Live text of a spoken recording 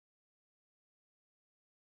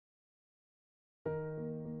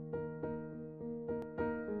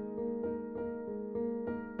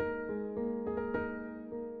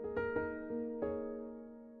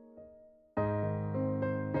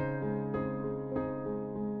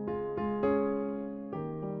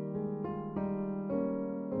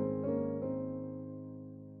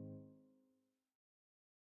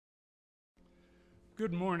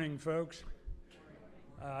Good morning, folks.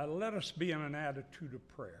 Let us be in an attitude of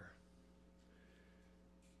prayer.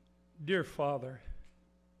 Dear Father,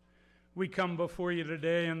 we come before you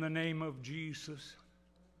today in the name of Jesus.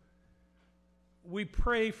 We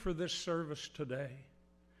pray for this service today.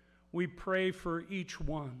 We pray for each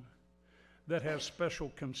one that has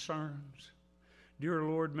special concerns. Dear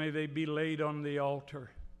Lord, may they be laid on the altar.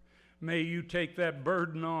 May you take that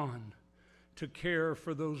burden on to care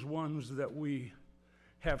for those ones that we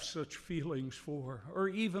have such feelings for, or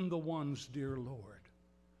even the ones, dear Lord,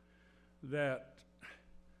 that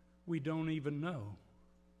we don't even know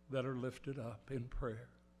that are lifted up in prayer.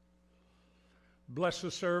 Bless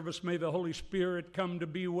the service. May the Holy Spirit come to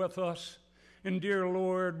be with us. And dear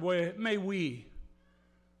Lord, may we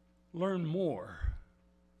learn more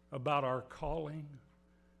about our calling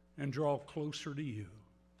and draw closer to you.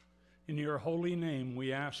 In your holy name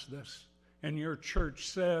we ask this, and your church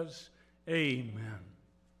says, amen.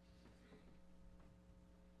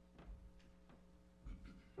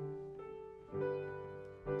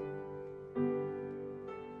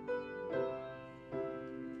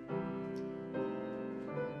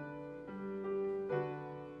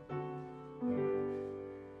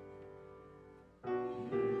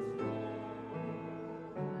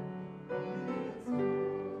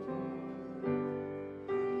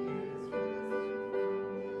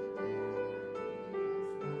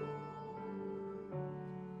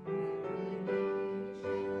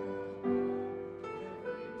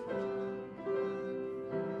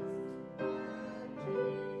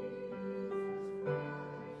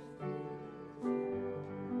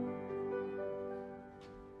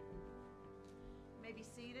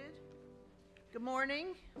 Good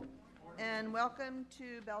morning, and welcome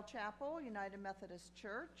to Bell Chapel, United Methodist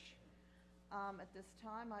Church. At this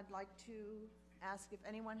time, I'd like to ask if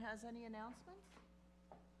anyone has any announcements.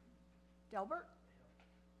 Delbert?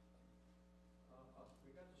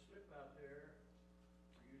 We got the slip out there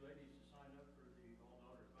for you ladies to sign up for the All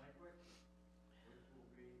Daughters Banquet, which will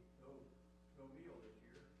be no meal this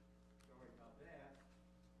year. Sorry about that,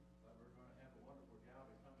 but we're going to have a wonderful gal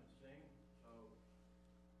to come and sing. So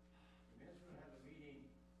the men's going to have a meeting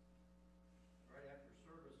right after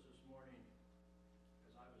service this morning,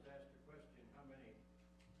 because I was asked a question: how many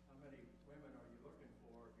women are you looking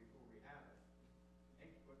for before we have it? I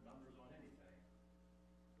hate to put numbers on anything,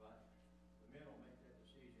 but the men will make that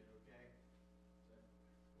decision, okay? But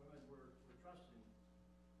women, we're trusting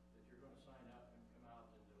that you're going to sign up and come out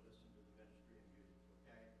and to listen to the ministry and music,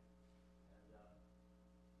 okay? And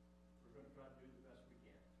we're going to try to do the best we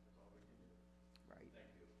can. That's all we can do. Right.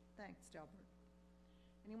 Thank you. Thanks, Delbert.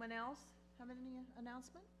 Anyone else have any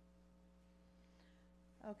announcement?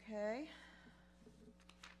 Okay.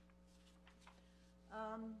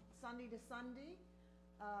 Sunday to Sunday,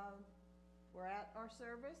 we're at our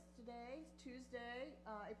service today, Tuesday,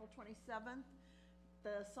 April 27th.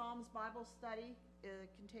 The Psalms Bible study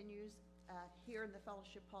continues here in the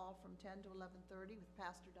Fellowship Hall from 10 to 11:30 with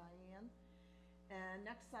Pastor Diane. And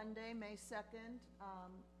next Sunday, May 2nd,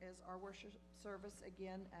 is our worship service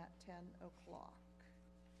again at 10 o'clock.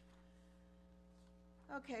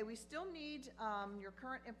 Okay, we still need your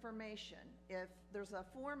current information. If there's a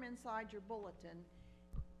form inside your bulletin,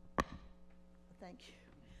 thank you.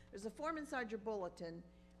 There's a form inside your bulletin.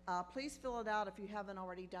 Please fill it out if you haven't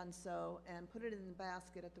already done so, and put it in the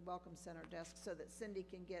basket at the Welcome Center desk so that Cindy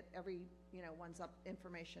can get one's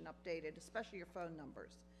information updated, especially your phone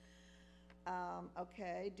numbers.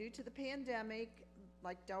 Okay, due to the pandemic,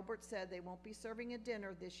 like Delbert said, they won't be serving a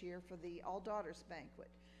dinner this year for the All Daughters Banquet,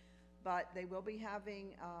 but they will be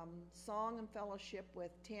having song and fellowship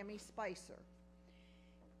with Tammy Spicer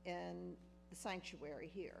in the sanctuary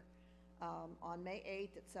here on May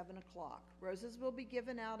 8th at 7 o'clock. Roses will be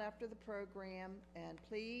given out after the program, and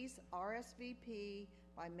please RSVP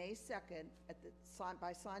by May 2nd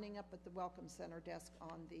by signing up at the Welcome Center desk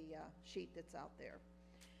on the sheet that's out there.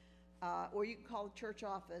 Or you can call the church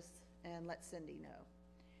office and let Cindy know.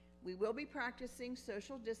 We will be practicing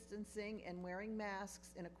social distancing and wearing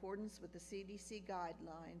masks in accordance with the CDC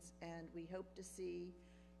guidelines, and we hope to see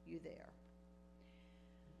you there.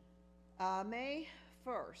 May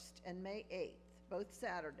 1st and May 8th, both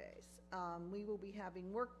Saturdays, we will be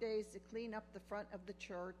having work days to clean up the front of the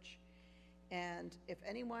church, and if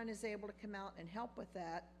anyone is able to come out and help with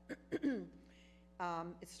that,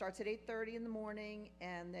 it starts at 8:30 in the morning,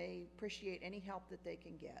 and they appreciate any help that they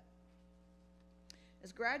can get.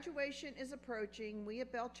 As graduation is approaching, we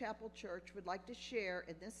at Bell Chapel Church would like to share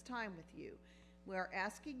in this time with you. We are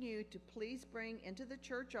asking you to please bring into the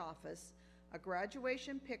church office a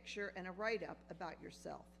graduation picture and a write-up about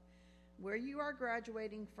yourself, where you are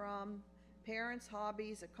graduating from, parents,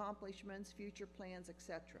 hobbies, accomplishments, future plans,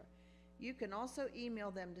 etc. You can also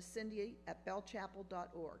email them to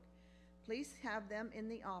cindy@bellchapel.org. Please have them in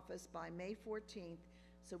the office by May 14th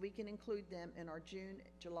so we can include them in our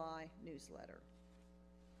June-July newsletter.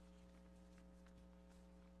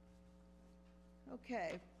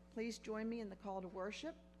 Okay, please join me in the call to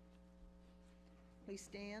worship. Please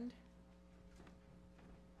stand.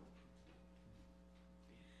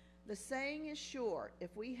 The saying is sure,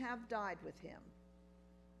 if we have died with him,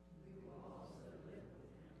 we will also live with him.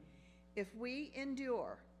 If we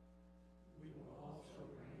endure, we will also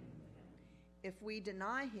reign with him. If we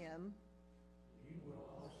deny him, he will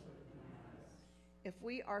also deny us. If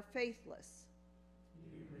we are faithless,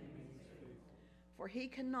 he remains faithful. For he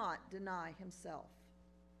cannot deny himself.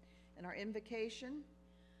 And our invocation,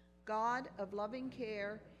 God of loving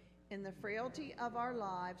care, in the frailty of our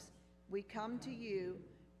lives, we come to you,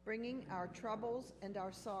 bringing our troubles and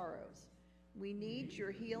our sorrows. We need your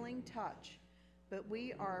healing touch, but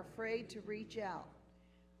we are afraid to reach out.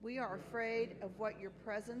 We are afraid of what your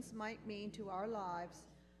presence might mean to our lives,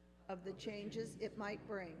 of the changes it might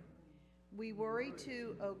bring. We worry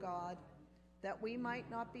too, O God, that we might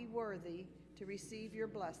not be worthy to receive your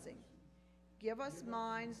blessing. Give us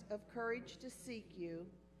minds of courage to seek you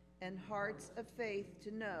and hearts of faith to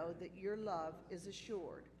know that your love is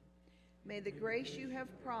assured. May the grace you have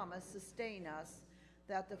promised sustain us,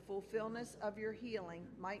 that the fulfillment of your healing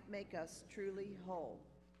might make us truly whole.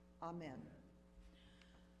 Amen.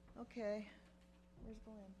 Okay, where's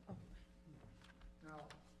Glenn? Oh. Now,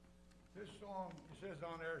 this song, it says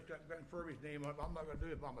on there, it's got Ben Furby's name up. I'm not going to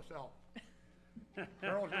do it by myself.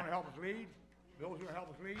 Carol's going to help us lead. Bill's going to help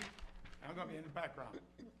us lead. And I'm going to be in the background.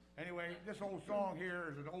 Anyway, this old song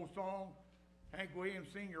here is an old song. Hank Williams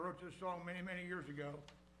Sr. wrote this song many, many years ago.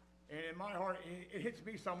 And in my heart, it hits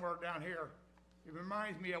me somewhere down here. It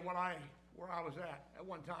reminds me of where I was at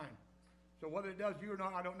one time. So whether it does you or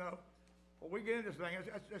not, I don't know. But we get into this thing,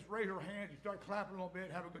 let's raise our hands and start clapping a little bit,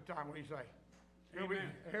 have a good time. What do you say?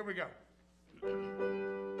 Here we go.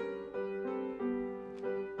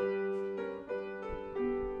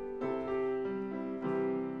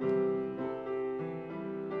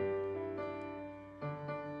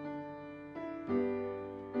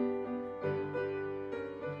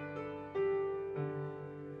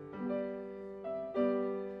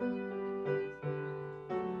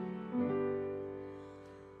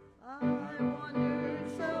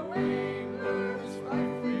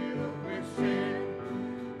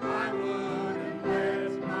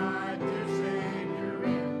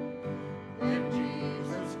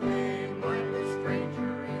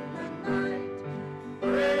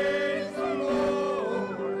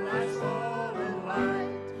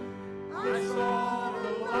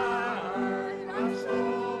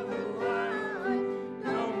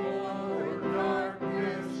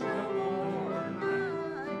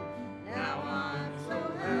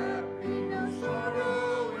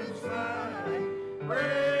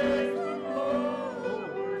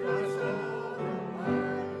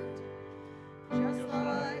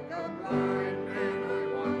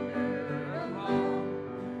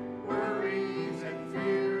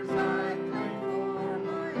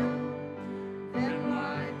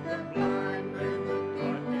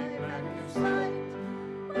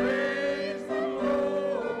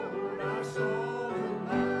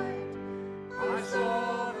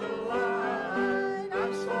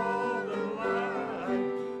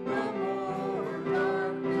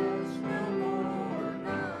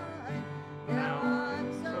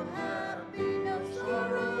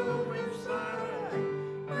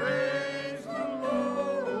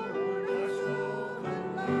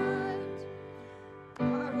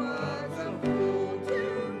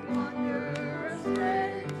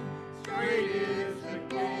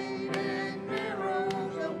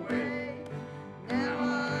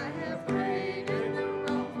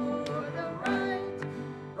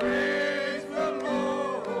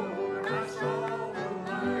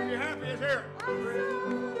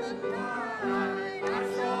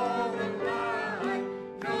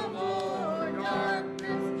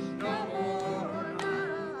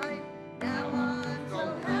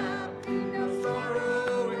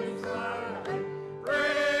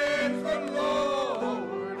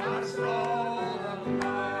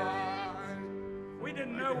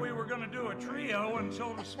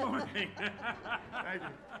 Until this morning. Thank you.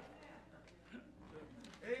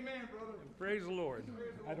 Amen, brother. Praise the Lord.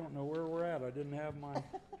 I don't know where we're at. I didn't have my...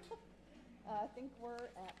 I think we're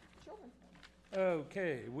at children's time.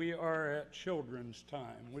 Okay, we are at children's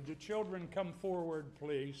time. Would the children come forward,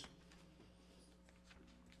 please?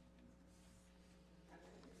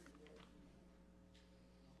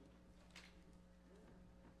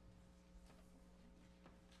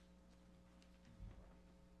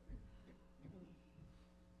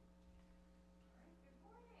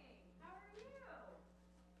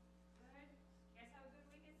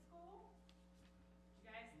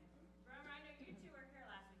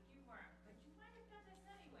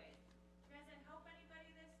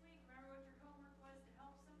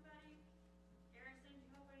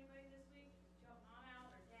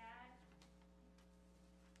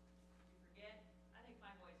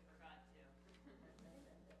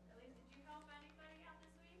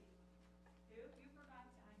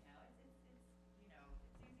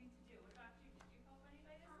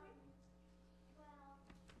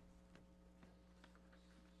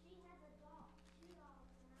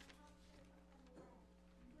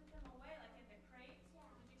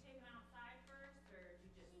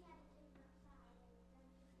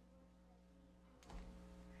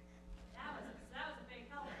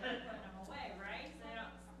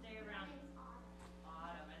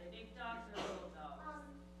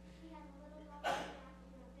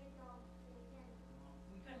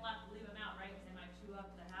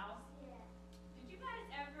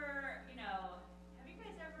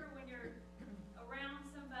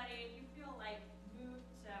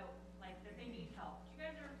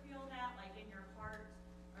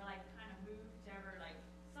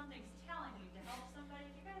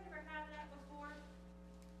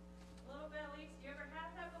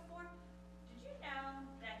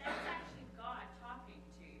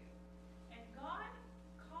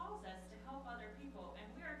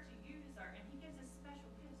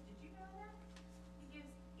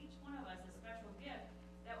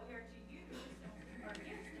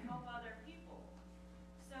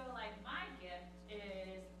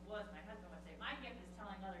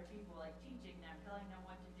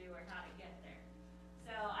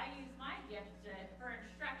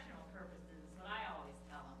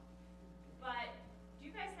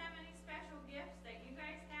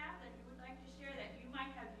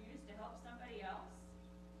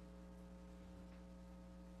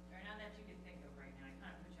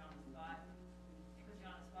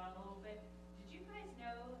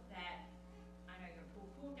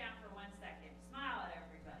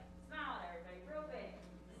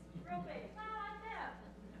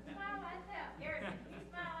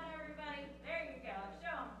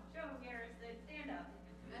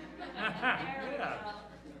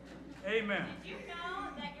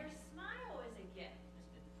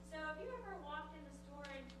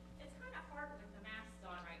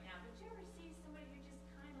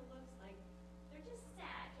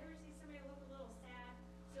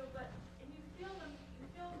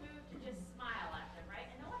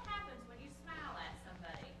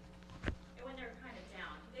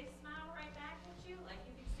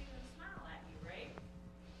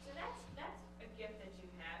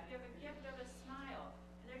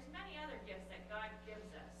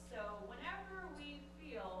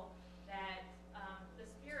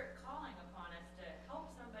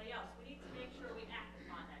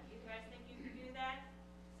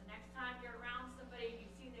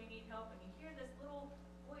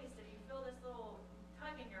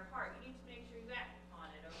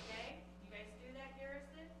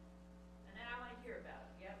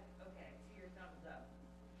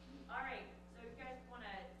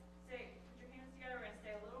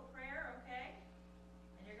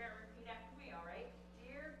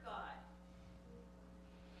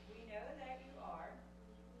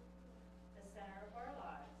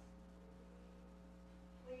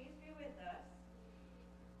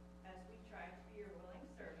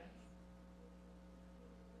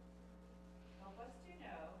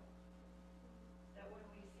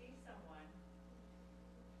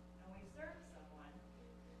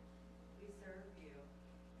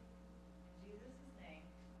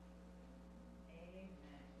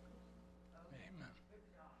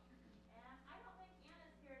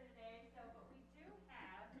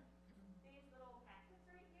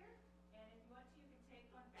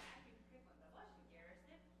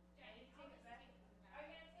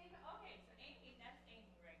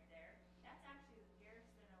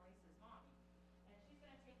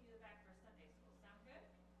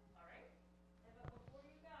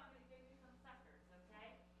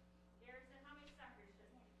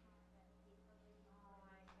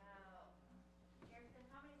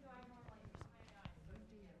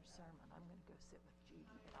 sermon. I'm going to go sit with Judy,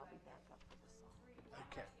 but I'll be back up for the song.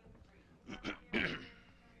 Okay. Can't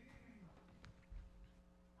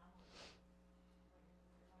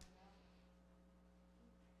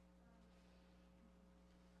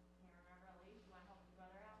remember, Elise, you wanna help your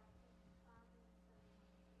brother out?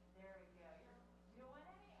 There we go, you know what,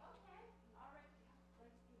 Emmy? Okay, all right, yeah,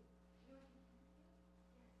 let's see. You want to do it?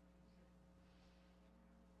 Yes.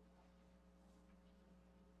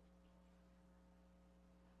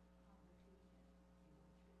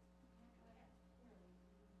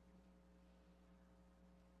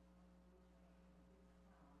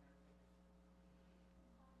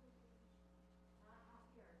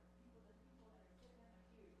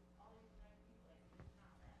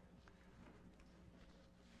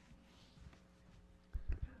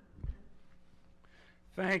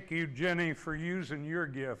 Thank you, Jenny, for using your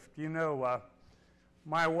gift. You know,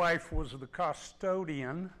 my wife was the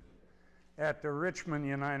custodian at the Richmond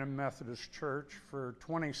United Methodist Church for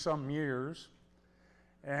 20-some years,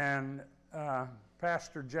 and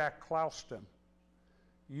Pastor Jack Clouston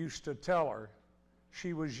used to tell her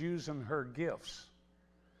she was using her gifts,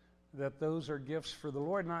 that those are gifts for the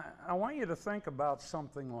Lord. And I want you to think about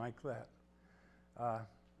something like that.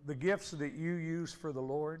 The gifts that you use for the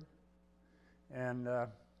Lord. And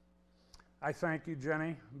I thank you,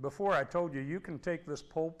 Jenny. Before I told you, you can take this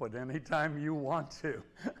pulpit anytime you want to.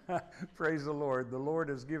 Praise the Lord. The Lord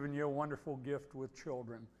has given you a wonderful gift with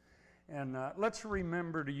children. And let's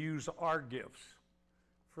remember to use our gifts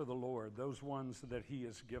for the Lord, those ones that He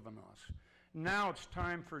has given us. Now it's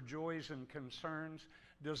time for joys and concerns.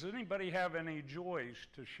 Does anybody have any joys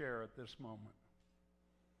to share at this moment?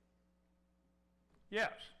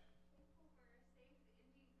 Yes.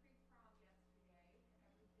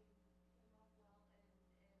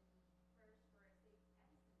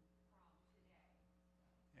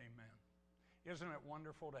 Amen. Isn't it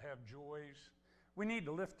wonderful to have joys? We need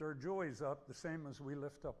to lift our joys up the same as we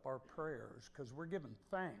lift up our prayers, because we're giving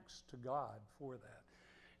thanks to God for that.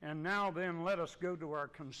 And now then, let us go to our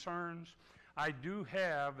concerns. I do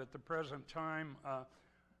have at the present time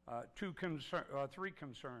three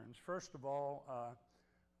concerns. First of all,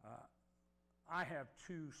 I have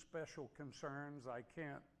two special concerns. I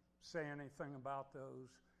can't say anything about those,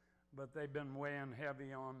 but they've been weighing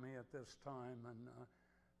heavy on me at this time, and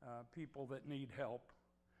people that need help.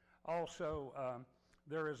 Also,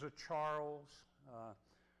 there is a Charles.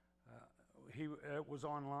 He was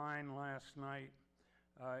online last night.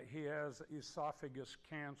 He has esophagus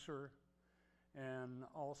cancer and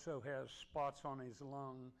also has spots on his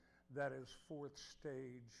lung. That is 4th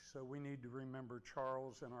stage. So we need to remember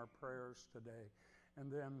Charles in our prayers today. And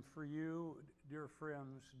then for you, dear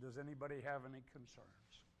friends, does anybody have any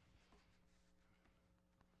concerns?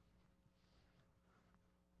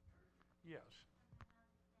 Yes.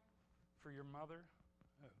 For your mother?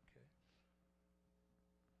 Okay.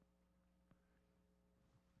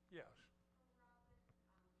 Yes.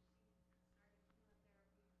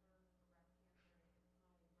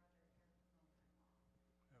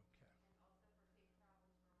 Okay.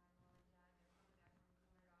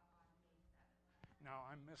 Now,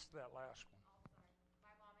 I missed that last one. Oh, sorry.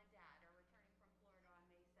 My mom and dad are returning from Florida on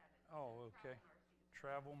May 7th. Oh, okay.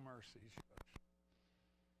 Travel Mercies. Travel Mercies.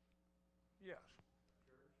 Yes.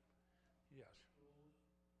 Church, Yes. schools,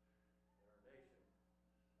 and our nation.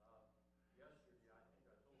 Yesterday, I think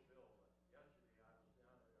I told Bill, but yesterday I was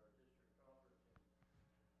down at our district conference in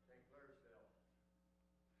St. Clairsville,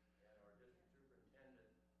 and our district superintendent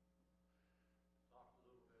talked a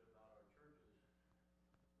little bit about our churches,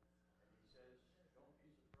 and he says, don't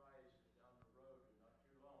be surprised if down the road and not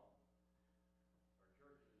too long, our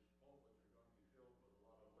churches' pulpits are going to be filled with a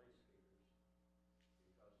lot of lay speakers,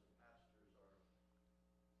 because the pastors are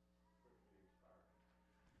quickly expiring.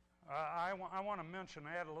 I want to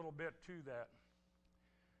add a little bit to that.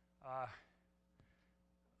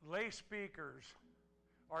 Lay speakers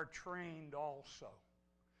are trained also.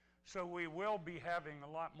 So we will be having a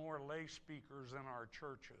lot more lay speakers in our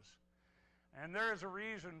churches. And there is a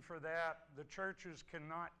reason for that. The churches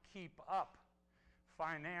cannot keep up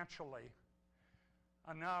financially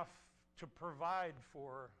enough to provide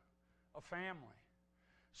for a family.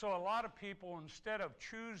 So a lot of people, instead of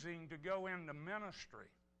choosing to go into ministry,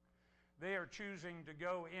 they are choosing to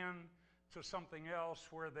go into something else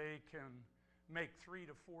where they can make 3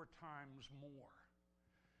 to 4 times more.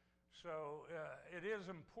 So it is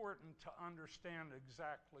important to understand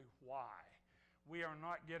exactly why we are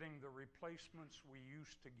not getting the replacements we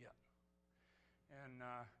used to get. And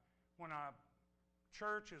when a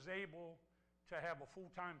church is able to have a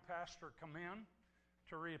full-time pastor come in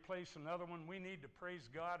to replace another one, we need to praise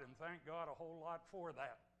God and thank God a whole lot for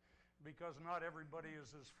that. because not everybody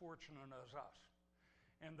is as fortunate as us.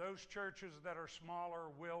 And those churches that are smaller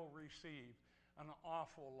will receive an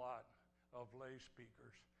awful lot of lay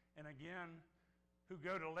speakers. And again, who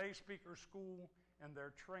go to lay speaker school and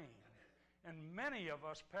they're trained. And many of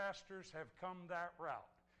us pastors have come that route,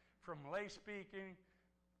 from lay speaking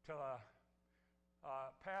to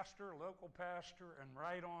pastor, local pastor, and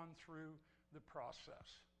right on through the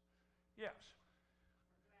process. Yes.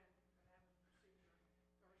 Glenn, I have a procedure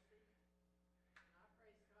Thursday, and I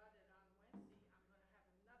praise God that on Wednesday, I'm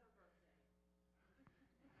gonna have another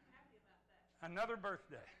birthday. I'm happy about that. Another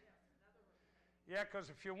birthday. Yes, another birthday. Yeah, because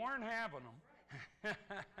if you weren't having them.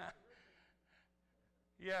 Absolutely.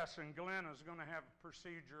 Yes, and Glenn is going to have a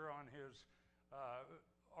procedure on his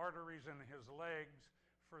arteries in his legs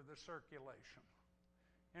for the circulation.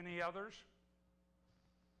 Any others?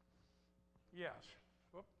 Yes.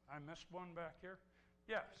 Whoop, I missed one back here.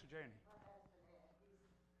 Yes, Janie. My husband he's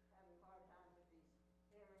having a hard time with his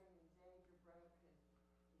hearing, and his ears are broken.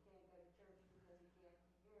 He can't go to church because he can't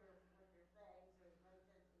hear what they're saying, so there's no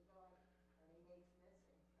sense in going, and he hates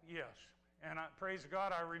missing. Yes, and praise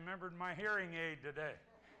God, I remembered my hearing aid today.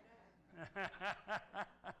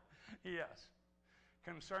 Yes.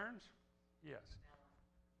 Concerns? Yes.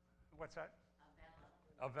 What's that?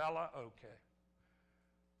 Avella, okay.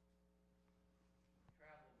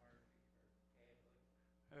 Travel mercy for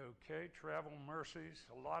Hadley. Okay, travel mercies.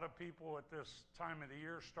 A lot of people at this time of the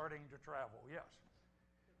year starting to travel, yes.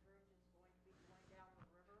 The bridge is going to be going down the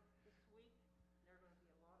river this week. There are gonna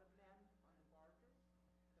be a lot of men on the barges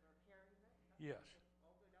that are carrying it. Yes.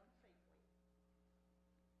 All go down safely.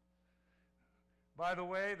 By the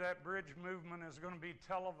way, that bridge movement is going to be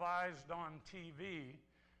televised on TV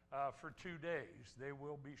for 2 days. They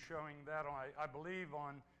will be showing that, I believe,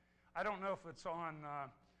 on, I don't know if it's on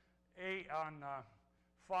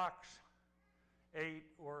Fox 8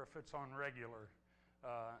 or if it's on regular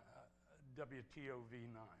WTOV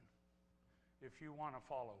 9, if you want to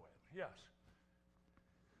follow it. Yes?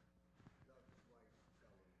 Doug's wife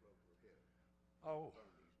fell and broke her hip. Oh,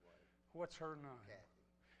 Bundy's wife, what's her name?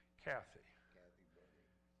 Kathy Kathy. Burney.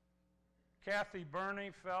 Kathy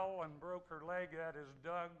Burney fell and broke her leg. That is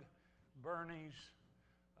Doug Burney's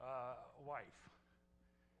wife.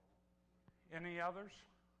 Any others?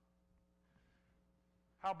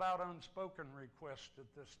 How about unspoken requests at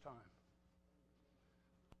this time?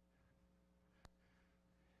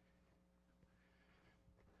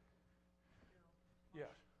 Yes.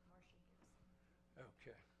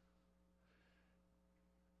 Okay.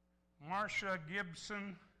 Marcia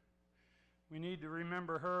Gibson. We need to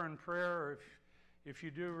remember her in prayer. If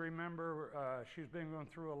you do remember, she's been going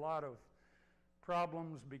through a lot of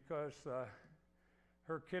problems because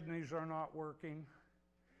her kidneys are not working.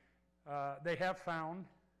 They have found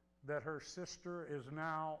that her sister is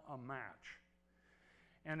now a match.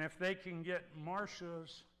 And if they can get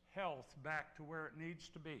Marcia's health back to where it needs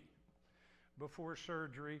to be before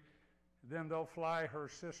surgery, then they'll fly her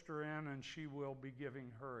sister in and she will be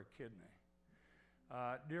giving her a kidney.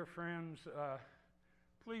 Dear friends,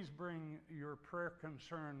 please bring your prayer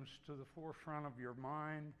concerns to the forefront of your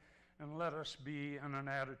mind and let us be in an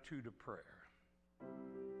attitude of prayer.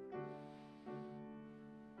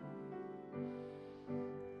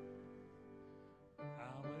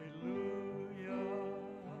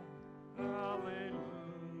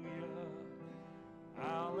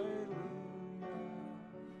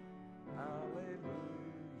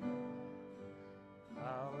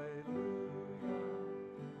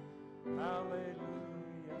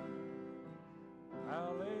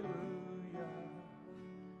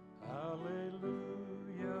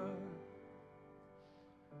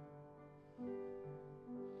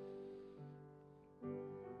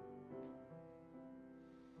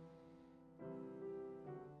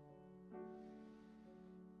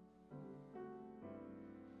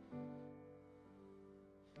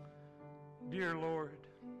 Dear Lord,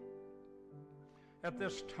 at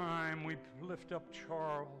this time we lift up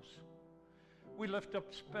Charles. We lift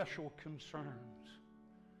up special concerns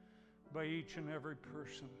by each and every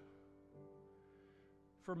person.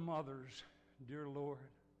 For mothers, dear Lord,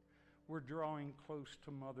 we're drawing close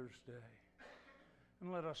to Mother's Day.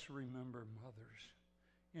 And let us remember mothers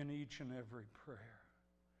in each and every prayer.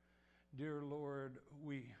 Dear Lord,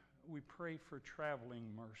 we pray for traveling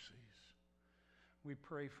mercies. We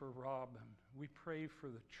pray for Robin. We pray for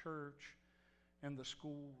the church and the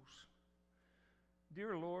schools.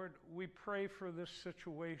 Dear Lord, we pray for this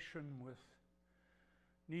situation with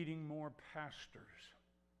needing more pastors,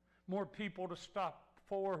 more people to step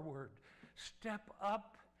forward, step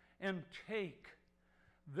up and take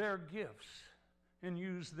their gifts and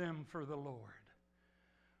use them for the Lord.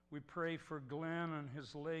 We pray for Glenn and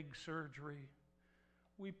his leg surgery.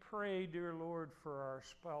 We pray, dear Lord, for our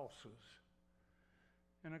spouses,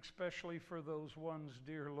 and especially for those ones,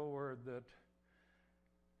 dear Lord, that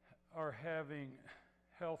are having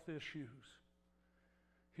health issues,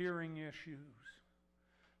 hearing issues.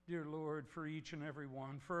 Dear Lord, for each and every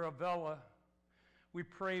one. For Avella, we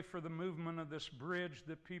pray for the movement of this bridge,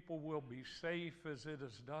 that people will be safe as it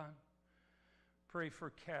is done. Pray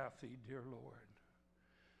for Kathy, dear Lord.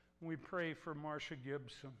 We pray for Marcia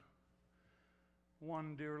Gibson,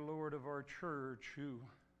 one, dear Lord, of our church who,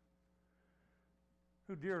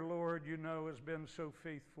 dear Lord, you know, has been so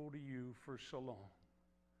faithful to you for so long.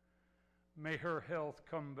 May her health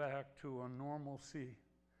come back to a normalcy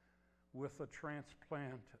with a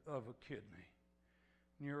transplant of a kidney.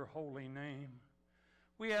 In your holy name,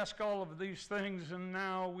 we ask all of these things, and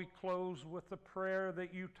now we close with the prayer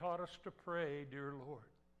that you taught us to pray, dear Lord.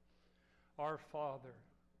 Our Father,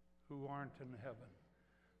 who art in heaven,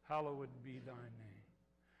 hallowed be thy name.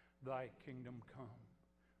 Thy kingdom come,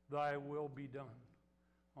 thy will be done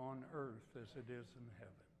on earth as it is in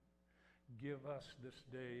heaven. Give us this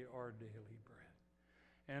day our daily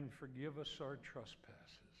bread, and forgive us our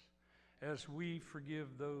trespasses, as we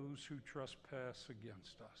forgive those who trespass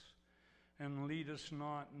against us. And lead us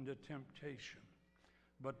not into temptation,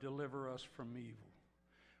 but deliver us from evil.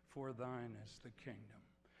 For thine is the kingdom,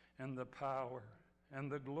 and the power, and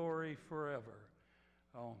the glory forever.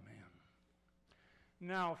 Amen.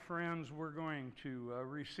 Now, friends, we're going to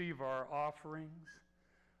receive our offerings.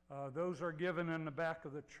 Those are given in the back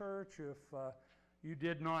of the church. If you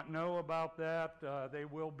did not know about that, they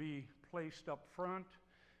will be placed up front.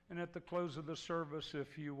 And at the close of the service,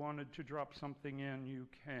 if you wanted to drop something in, you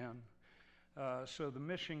can. So the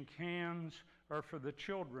mission cans are for the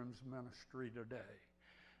children's ministry today.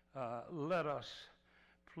 Let us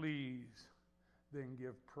please then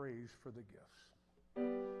give praise for the gifts.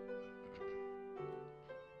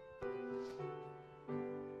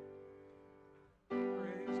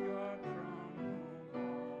 Praise God from whom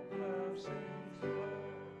all blessings flow.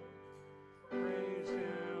 Praise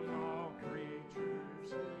Him, all creatures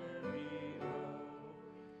here below.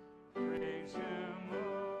 Praise Him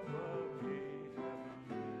above the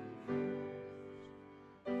heavenly host.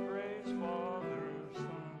 Praise Father,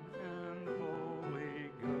 Son, and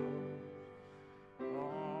Holy Ghost.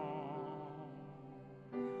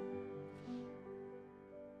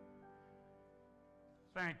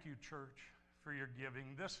 Thank you, church, for your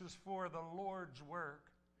giving. This is for the Lord's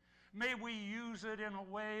work. May we use it in a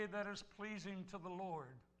way that is pleasing to the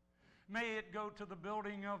Lord. May it go to the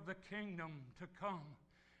building of the kingdom to come,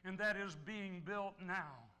 and that is being built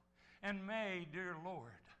now. And may, dear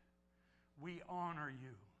Lord, we honor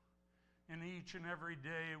you in each and every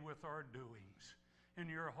day with our doings. In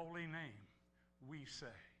your holy name, we say,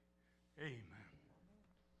 amen.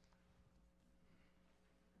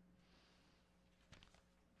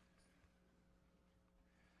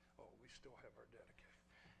 Oh, we still have our dedication.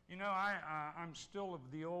 You know, I'm still of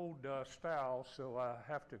the old style, so I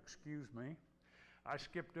have to excuse me. I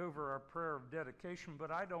skipped over our prayer of dedication,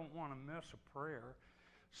 but I don't want to miss a prayer.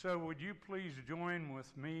 So would you please join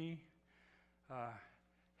with me?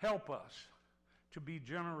 Help us to be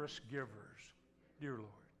generous givers, dear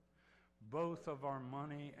Lord, both of our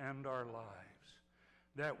money and our lives,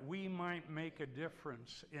 that we might make a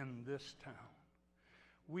difference in this town.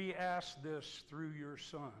 We ask this through your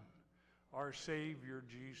Son, our Savior,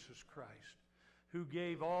 Jesus Christ, who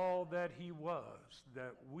gave all that he was,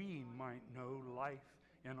 that we might know life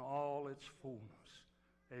in all its fullness.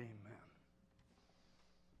 Amen.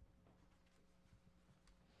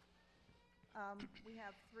 We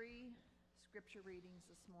have 3 scripture readings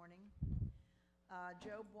this morning.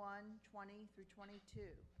 Job 1, 20 through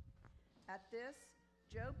 22. At this,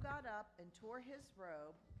 Job got up and tore his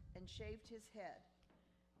robe and shaved his head.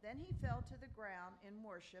 Then he fell to the ground in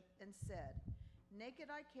worship and said, "Naked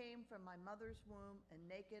I came from my mother's womb, and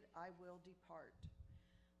naked I will depart.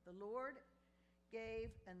 The Lord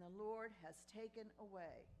gave, and the Lord has taken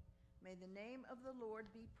away. May the name of the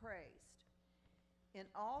Lord be praised." In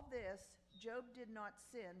all this, Job did not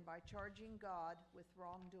sin by charging God with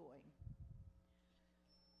wrongdoing.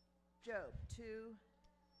 Job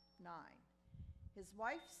 2:9. His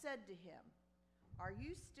wife said to him, "Are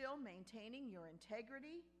you still maintaining your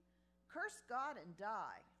integrity? Curse God and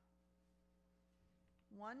die."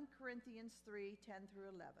 1 Corinthians 3:10 through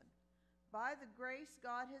 11. By the grace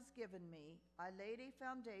God has given me, I laid a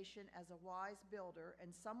foundation as a wise builder,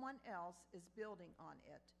 and someone else is building on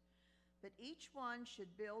it. But each one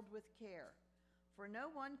should build with care, for no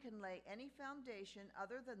one can lay any foundation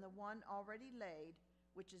other than the one already laid,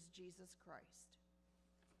 which is Jesus Christ.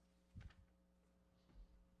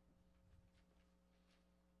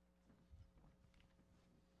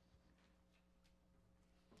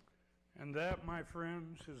 And that, my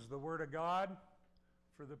friends, is the Word of God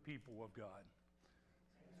for the people of God.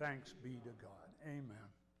 Thanks be to God. Amen.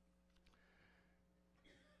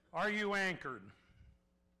 Are you anchored?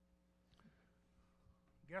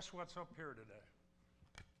 Guess what's up here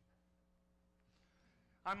today?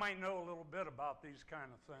 I might know a little bit about these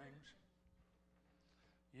kind of things.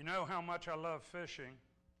 You know how much I love fishing.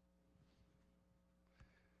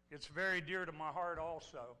 It's very dear to my heart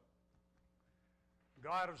also.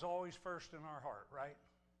 God is always first in our heart, right?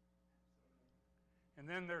 And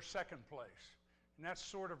then there's second place. And that's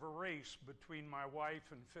sort of a race between my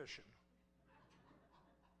wife and fishing.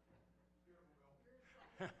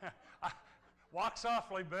 Walk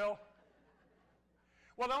softly, Bill.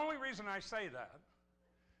 Well, the only reason I say that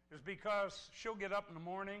is because she'll get up in the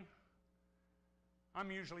morning. I'm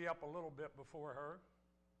usually up a little bit before her.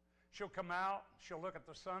 She'll come out, she'll look at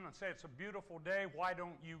the sun and say, "It's a beautiful day, why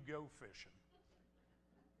don't you go fishing?"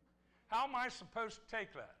 How am I supposed to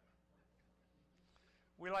take that?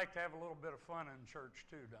 We like to have a little bit of fun in church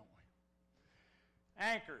too, don't we?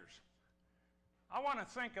 Anchors. I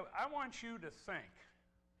want you to think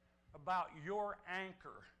about your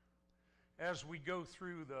anchor as we go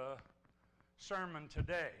through the sermon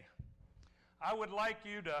today. I would like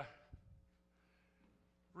you to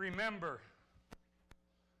remember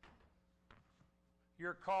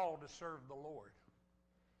your call to serve the Lord.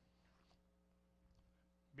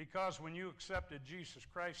 Because when you accepted Jesus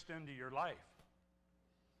Christ into your life,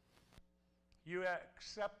 you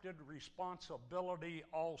accepted responsibility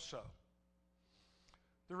also.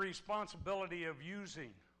 The responsibility of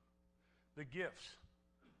using the gifts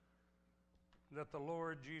that the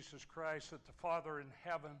Lord Jesus Christ, that the Father in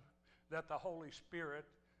heaven, that the Holy Spirit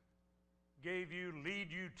gave you, lead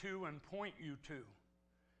you to, and point you to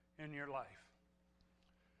in your life.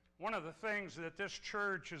 One of the things that this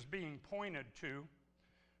church is being pointed to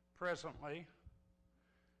presently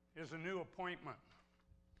is a new appointment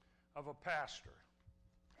of a pastor.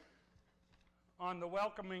 On the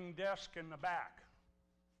welcoming desk in the back,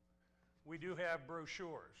 we do have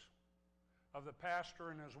brochures of the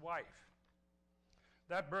pastor and his wife.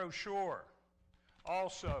 That brochure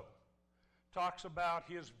also talks about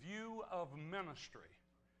his view of ministry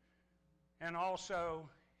and also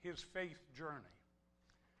his faith journey.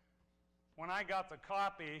 When I got the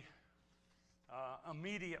copy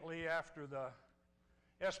immediately after the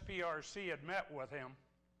SPRC had met with him,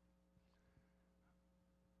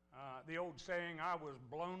 the old saying, I was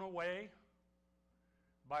blown away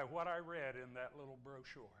by what I read in that little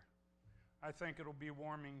brochure. I think it'll be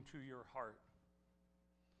warming to your heart.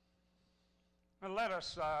 And let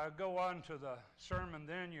us go on to the sermon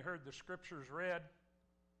then. You heard the scriptures read.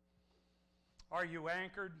 Are you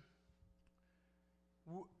anchored?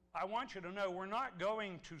 I want you to know we're not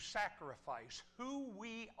going to sacrifice who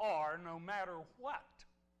we are no matter what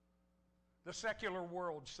the secular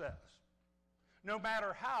world says, no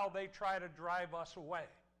matter how they try to drive us away.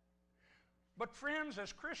 But friends,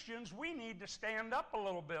 as Christians, we need to stand up a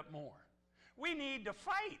little bit more. We need to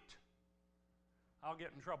fight. I'll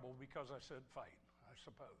get in trouble because I said fight, I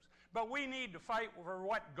suppose. But we need to fight for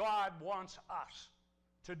what God wants us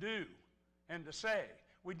to do and to say.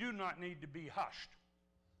 We do not need to be hushed.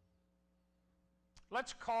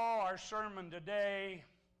 Let's call our sermon today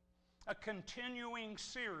a continuing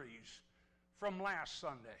series from last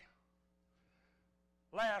Sunday.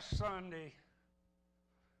 Last Sunday,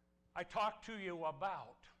 I talked to you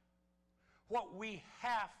about what we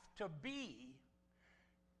have to be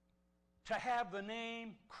to have the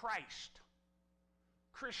name Christ,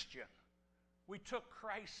 Christian. We took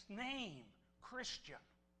Christ's name, Christian.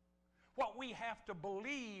 What we have to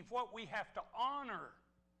believe, what we have to honor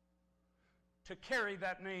to carry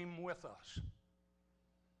that name with us.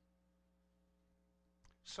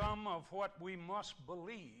 Some of what we must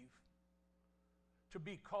believe to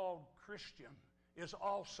be called Christian is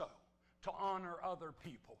also to honor other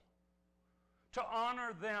people, to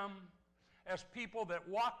honor them as people that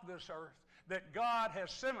walk this earth that God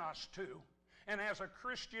has sent us to. And as a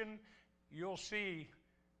Christian, you'll see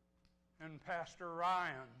in Pastor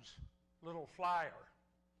Ryan's little flyer,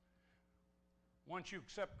 once you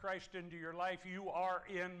accept Christ into your life, you are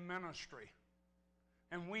in ministry.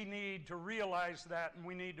 And we need to realize that, and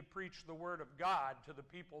we need to preach the Word of God to the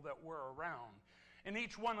people that we're around. And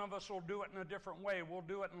each one of us will do it in a different way. We'll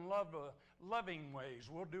do it in loving ways.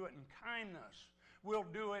 We'll do it in kindness. We'll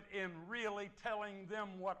do it in really telling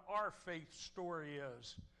them what our faith story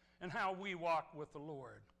is and how we walk with the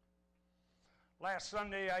Lord. Last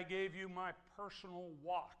Sunday, I gave you my personal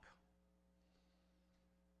walk.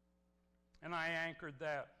 And I anchored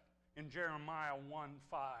that in Jeremiah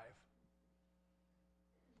 1:5.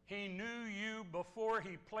 He knew you before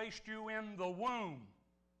He placed you in the womb.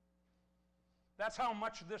 That's how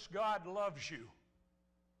much this God loves you.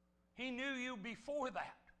 He knew you before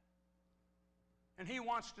that. And He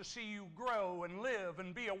wants to see you grow and live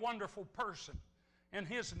and be a wonderful person. In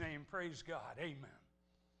His name, praise God. Amen.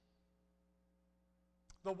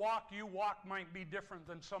 The walk you walk might be different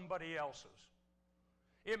than somebody else's.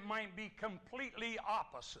 It might be completely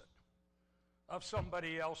opposite of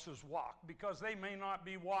somebody else's walk because they may not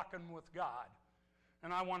be walking with God.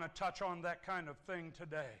 And I want to touch on that kind of thing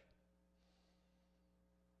today.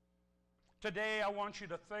 Today I want you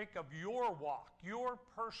to think of your walk, your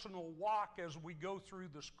personal walk as we go through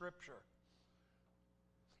the Scripture.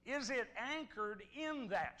 Is it anchored in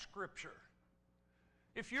that Scripture?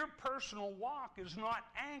 If your personal walk is not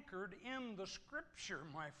anchored in the Scripture,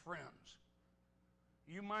 my friends,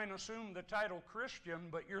 you might assume the title Christian,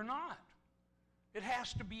 but you're not. It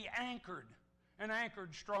has to be anchored, and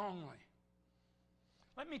anchored strongly.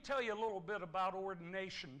 Let me tell you a little bit about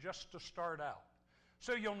ordination just to start out,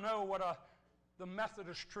 so you'll know what the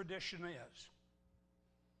Methodist tradition is.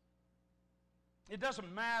 It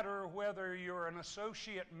doesn't matter whether you're an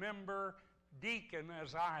associate member, deacon,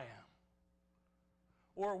 as I am,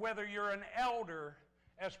 or whether you're an elder,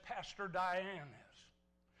 as Pastor Diane is.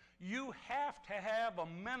 You have to have a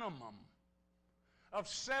minimum of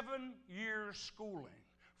 7 years schooling.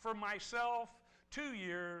 For myself, 2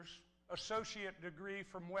 years associate degree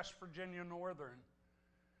from West Virginia Northern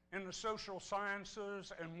in the social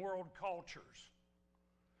sciences and world cultures.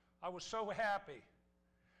 I was so happy.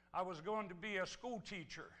 I was going to be a school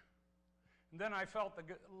teacher. And then I felt the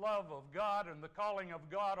love of God and the calling of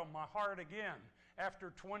God on my heart again.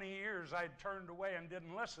 After 20 years, I'd turned away and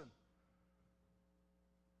didn't listen.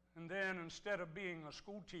 And then instead of being a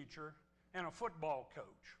school teacher and a football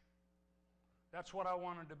coach, that's what I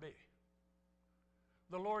wanted to be.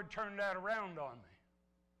 The Lord turned that around on me.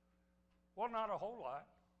 Well, not a whole lot.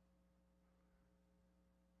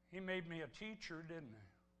 He made me a teacher, didn't He?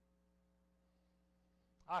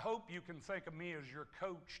 I hope you can think of me as your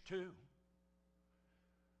coach too.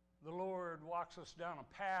 The Lord walks us down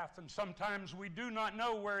a path, and sometimes we do not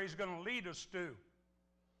know where He's going to lead us to.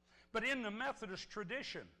 But in the Methodist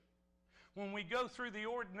tradition, when we go through the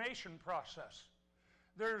ordination process,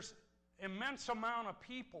 there's immense amount of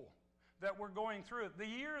people that were going through it. The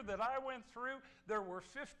year that I went through, there were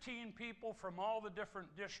 15 people from all the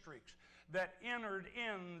different districts that entered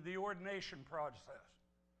in the ordination process.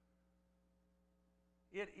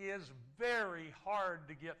 It is very hard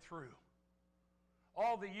to get through.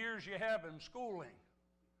 All the years you have in schooling,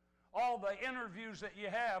 all the interviews that you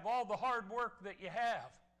have, all the hard work that you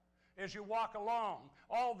have as you walk along,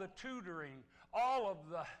 all the tutoring, all of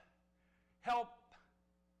the help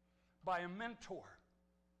by a mentor.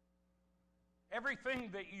 Everything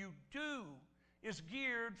that you do is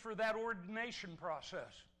geared for that ordination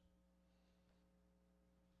process.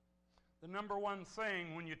 The number one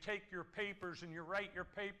thing when you take your papers and you write your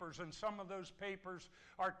papers, and some of those papers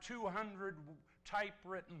are 200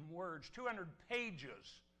 typewritten words, 200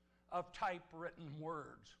 pages of typewritten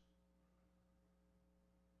words.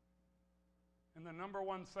 And the number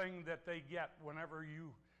one thing that they get whenever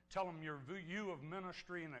you tell them your view of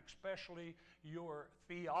ministry, and especially your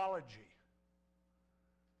theology,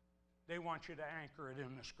 they want you to anchor it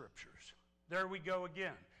in the Scriptures. There we go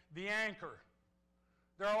again. The anchor.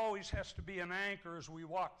 There always has to be an anchor as we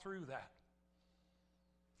walk through that.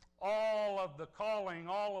 All of the calling,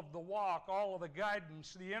 all of the walk, all of the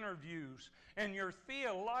guidance, the interviews, and your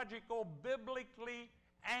theological, biblically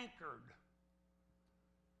anchored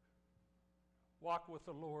walk with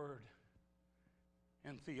the Lord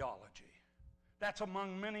in theology. That's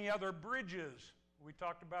among many other bridges. We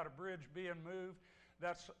talked about a bridge being moved.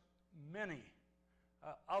 That's many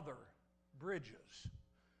other bridges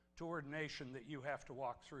to ordination that you have to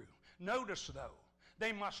walk through. Notice, though,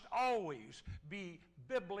 they must always be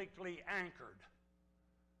biblically anchored.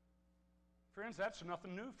 Friends, that's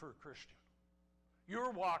nothing new for a Christian. Your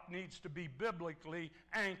walk needs to be biblically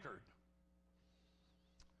anchored.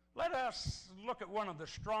 Let us look at one of the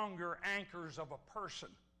stronger anchors of a person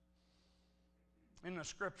in the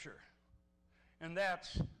Scripture, and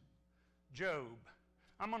that's Job.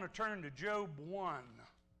 I'm going to turn to Job 1,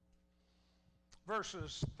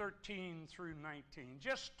 verses 13 through 19,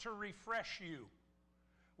 just to refresh you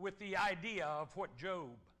with the idea of what Job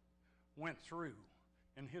went through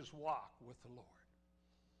in his walk with the Lord.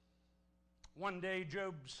 One day,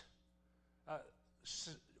 Job's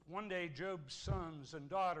sons and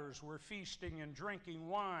daughters were feasting and drinking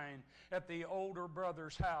wine at the older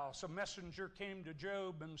brother's house. A messenger came to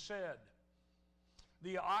Job and said,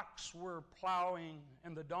 The ox were plowing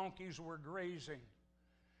and the donkeys were grazing.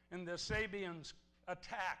 And the Sabeans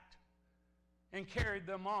attacked and carried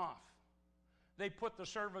them off. They put the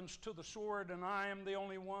servants to the sword, and I am the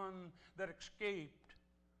only one that escaped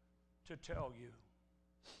to tell you.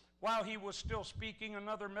 While he was still speaking,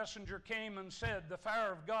 another messenger came and said, the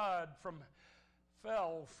fire of God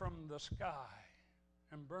fell from the sky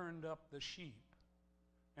and burned up the sheep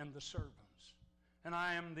and the servants. And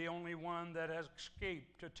I am the only one that has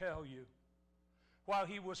escaped to tell you. While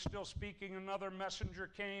he was still speaking, another messenger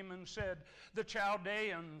came and said, the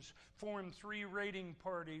Chaldeans formed 3 raiding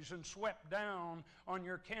parties and swept down on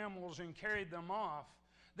your camels and carried them off.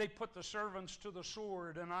 They put the servants to the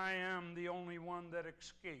sword, and I am the only one that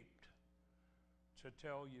escaped to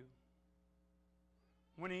tell you.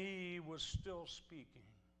 When he was still speaking,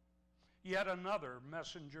 yet another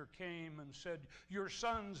messenger came and said, your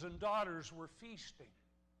sons and daughters were feasting.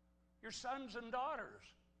 Your sons and daughters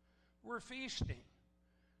were feasting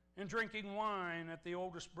and drinking wine at the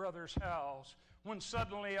oldest brother's house, when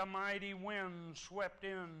suddenly a mighty wind swept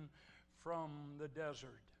in from the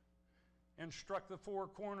desert and struck the 4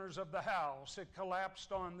 corners of the house. It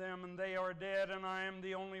collapsed on them, and they are dead, and I am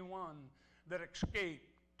the only one that escaped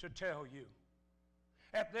to tell you.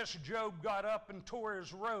 At this, Job got up and tore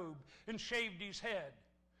his robe and shaved his head.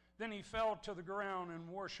 Then he fell to the ground and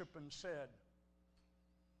worshiped and said,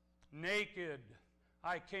 naked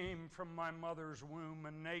I came from my mother's womb,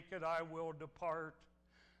 and naked I will depart.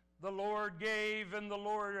 The Lord gave, and the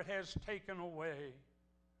Lord has taken away.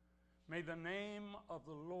 May the name of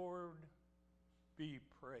the Lord be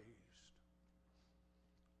praised.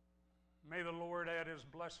 May the Lord add his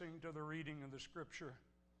blessing to the reading of the Scripture.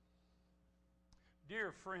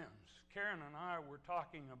 Dear friends, Karen and I were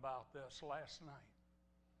talking about this last night.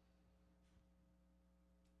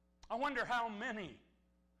 I wonder how many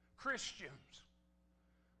Christians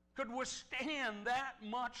could withstand that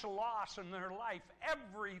much loss in their life.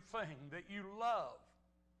 Everything that you love,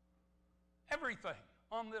 everything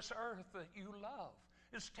on this earth that you love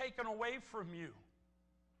is taken away from you.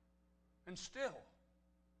 And still,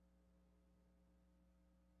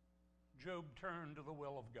 Job turned to the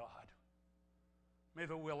will of God. May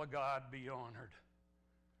the will of God be honored.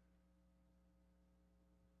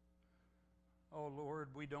 Oh Lord,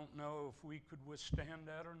 we don't know if we could withstand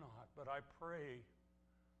that or not, but I pray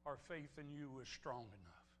our faith in you is strong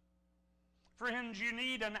enough. Friends, you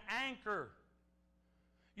need an anchor.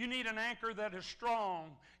 You need an anchor that is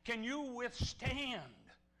strong. Can you withstand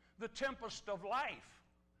the tempest of life?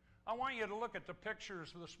 I want you to look at the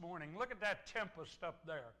pictures this morning. Look at that tempest up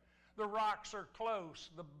there. The rocks are close.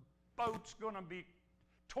 The boat's going to be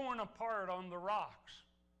torn apart on the rocks.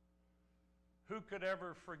 Who could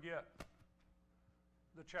ever forget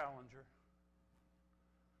the Challenger?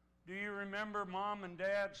 Do you remember Mom and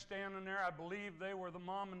Dad standing there? I believe they were the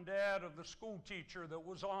mom and dad of the school teacher that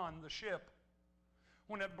was on the ship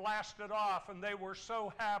when it blasted off, and they were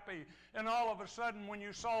so happy. And all of a sudden, when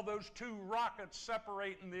you saw those 2 rockets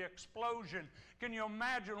separate in the explosion, can you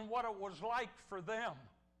imagine what it was like for them?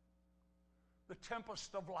 The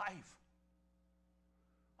tempest of life.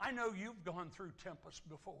 I know you've gone through tempests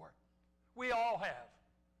before. We all have.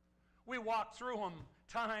 We walked through them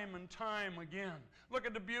time and time again. Look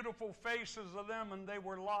at the beautiful faces of them, and they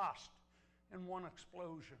were lost in one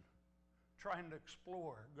explosion, trying to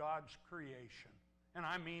explore God's creation. And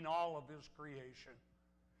I mean all of his creation.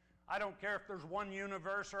 I don't care if there's 1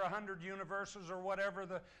 universe or 100 universes or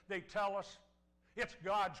whatever they tell us. It's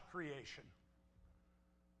God's creation.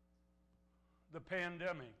 The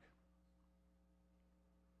pandemic.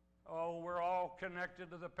 Oh, we're all connected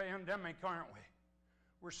to the pandemic, aren't we?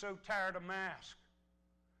 We're so tired of masks.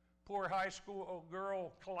 Poor high school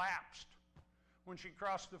girl collapsed when she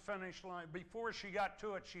crossed the finish line. Before she got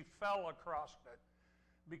to it, she fell across it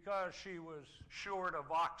because she was short of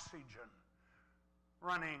oxygen,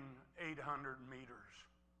 running 800 meters.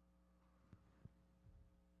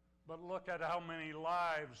 But look at how many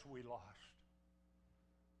lives we lost.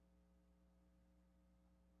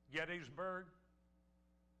 Gettysburg,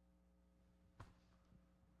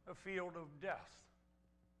 a field of death.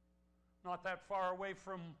 Not that far away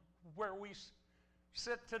from where we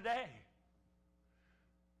sit today.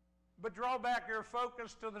 But draw back your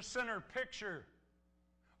focus to the center picture.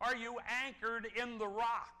 Are you anchored in the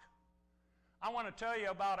rock? I want to tell you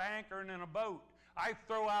about anchoring in a boat. I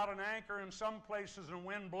throw out an anchor in some places and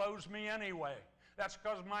wind blows me anyway. That's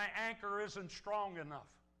because my anchor isn't strong enough.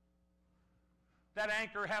 That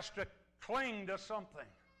anchor has to cling to something.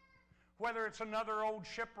 Whether it's another old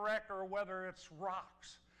shipwreck or whether it's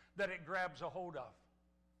rocks that it grabs a hold of.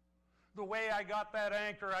 The way I got that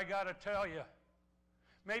anchor, I got to tell you,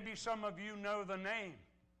 Maybe some of you know the name.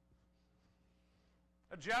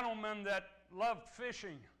 A gentleman that loved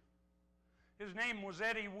fishing. His name was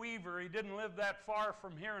Eddie Weaver. He didn't live that far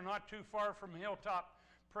from here, not too far from Hilltop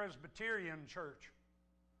Presbyterian Church.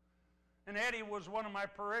 And Eddie was one of my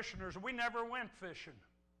parishioners. We never went fishing.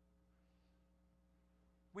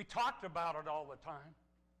 We talked about it all the time.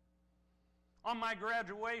 On my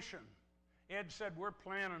graduation, Ed said, we're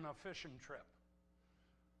planning a fishing trip.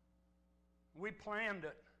 We planned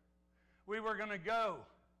it. We were going to go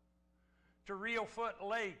to Reelfoot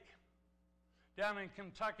Lake down in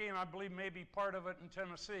Kentucky, and I believe maybe part of it in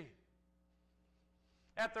Tennessee.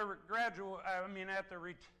 At the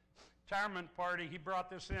retirement party, he brought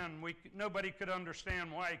this in. Nobody could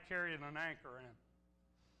understand why he carried an anchor in.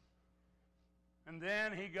 And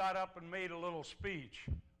then he got up and made a little speech.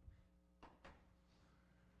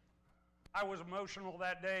 I was emotional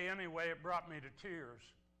that day anyway. It brought me to tears.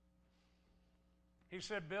 He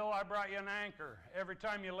said, Bill, I brought you an anchor. Every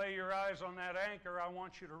time you lay your eyes on that anchor, I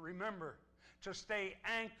want you to remember to stay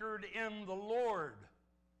anchored in the Lord,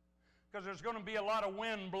 because there's going to be a lot of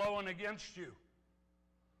wind blowing against you.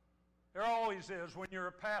 There always is when you're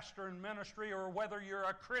a pastor in ministry, or whether you're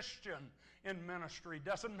a Christian in ministry.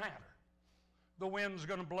 Doesn't matter. The wind's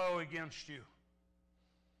going to blow against you.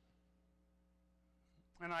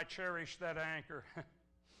 And I cherish that anchor.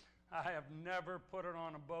 I have never put it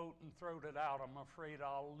on a boat and thrown it out. I'm afraid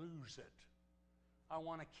I'll lose it. I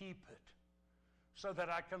want to keep it so that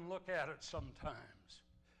I can look at it sometimes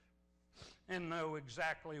and know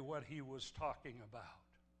exactly what he was talking about.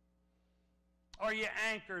 Are you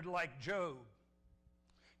anchored like Job?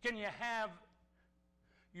 Can you have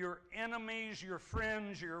your enemies, your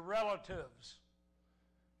friends, your relatives,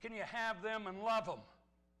 can you have them and love them?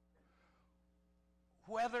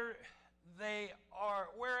 Whether they are,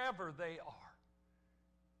 wherever they are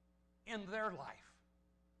in their life.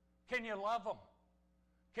 Can you love them?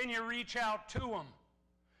 Can you reach out to them?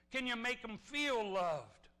 Can you make them feel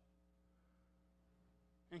loved?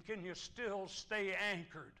 And can you still stay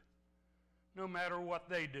anchored no matter what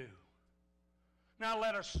they do? Now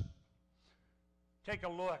let us take a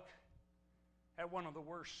look at one of the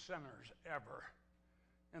worst sinners ever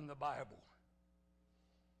in the Bible.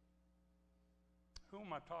 Who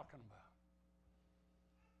am I talking about?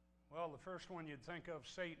 Well, the first one you'd think of,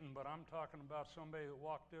 Satan, but I'm talking about somebody that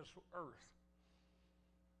walked this earth.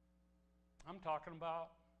 I'm talking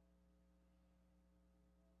about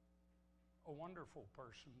a wonderful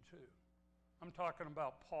person, too. I'm talking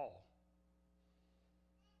about Paul.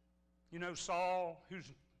 You know Saul, who's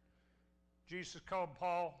Jesus called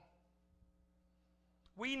Paul?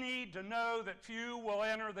 We need to know that few will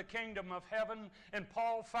enter the kingdom of heaven, and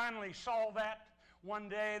Paul finally saw that one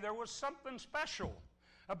day. There was something special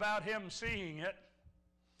about him seeing it.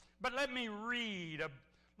 But let me read a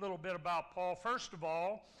little bit about Paul. First of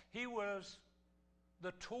all, he was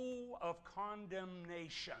the tool of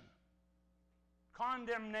condemnation.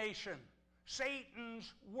 Condemnation.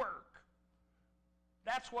 Satan's work.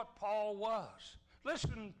 That's what Paul was.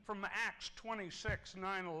 Listen from Acts 26,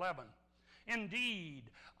 9, 11. Indeed,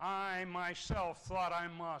 I myself thought I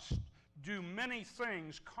must do many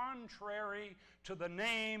things contrary to the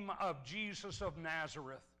name of Jesus of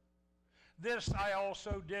Nazareth. This I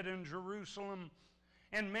also did in Jerusalem,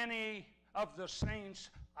 and many of the saints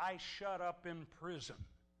I shut up in prison,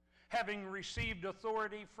 having received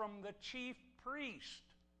authority from the chief priest.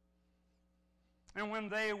 And when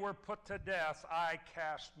they were put to death, I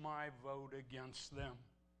cast my vote against them.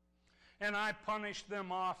 And I punished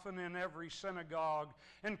them often in every synagogue,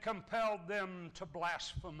 and compelled them to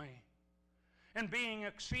blasphemy. And being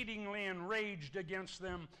exceedingly enraged against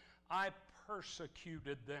them, I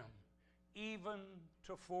persecuted them, even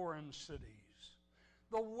to foreign cities.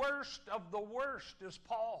 The worst of the worst is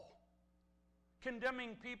Paul,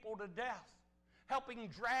 condemning people to death, helping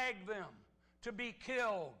drag them to be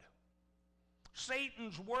killed.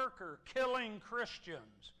 Satan's worker, killing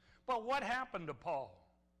Christians. But what happened to Paul?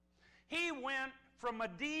 He went from a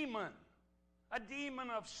demon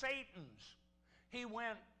of Satan's. He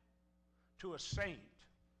went to a saint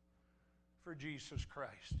for Jesus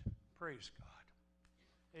Christ. Praise God.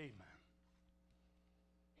 Amen.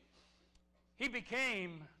 He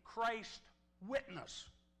became Christ's witness,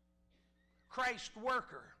 Christ's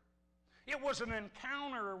worker. It was an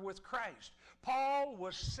encounter with Christ. Paul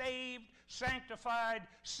was saved, sanctified,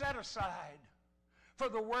 set aside for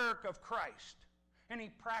the work of Christ. And he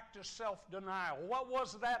practiced self-denial. What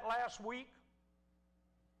was that last week?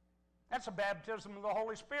 That's a baptism of the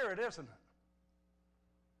Holy Spirit, isn't it?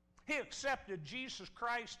 He accepted Jesus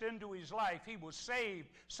Christ into his life. He was saved,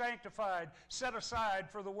 sanctified, set aside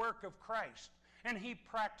for the work of Christ. and he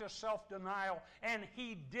practiced self-denial, and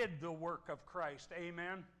he did the work of Christ.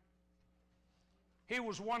 Amen? He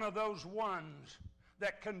was one of those ones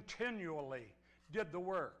that continually did the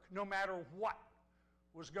work, no matter what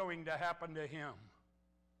was going to happen to him.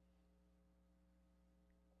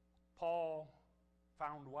 Paul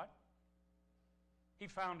found what? He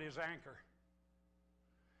found his anchor.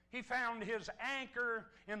 He found his anchor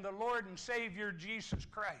in the Lord and Savior Jesus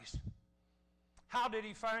Christ. How did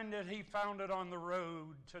he find it? He found it on the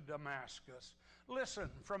road to Damascus. Listen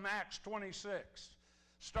from Acts 26,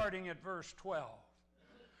 starting at verse 12.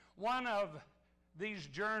 One of these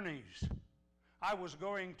journeys, I was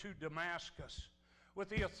going to Damascus with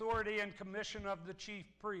the authority and commission of the chief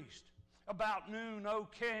priest. About noon, O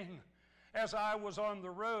king, as I was on the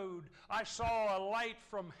road, I saw a light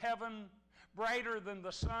from heaven, brighter than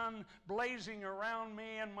the sun, blazing around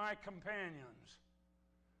me and my companions.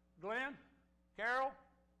 Glenn? Carol?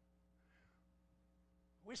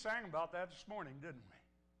 We sang about that this morning, didn't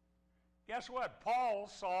we? Guess what? Paul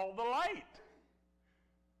saw the light.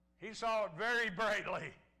 He saw it very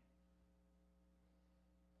brightly.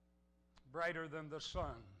 Brighter than the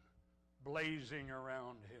sun, blazing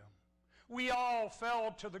around him. We all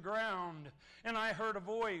fell to the ground, and I heard a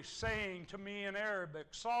voice saying to me in Arabic,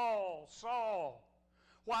 Saul, Saul,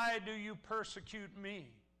 why do you persecute me?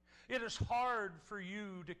 It is hard for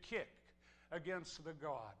you to kick against the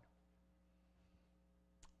God.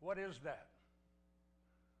 What is that?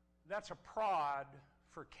 That's a prod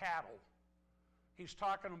for cattle. He's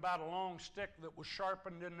talking about a long stick that was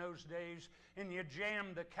sharpened in those days, and you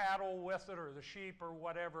jammed the cattle with it, or the sheep, or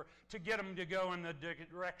whatever, to get them to go in the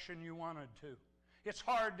direction you wanted to. It's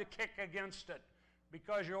hard to kick against it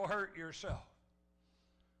because you'll hurt yourself.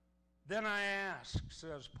 Then I asked,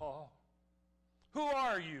 says Paul, who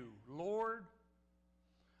are you, Lord?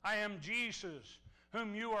 I am Jesus,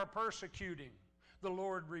 whom you are persecuting. The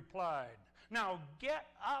Lord replied, now get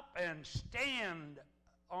up and stand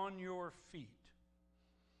on your feet.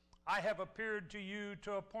 I have appeared to you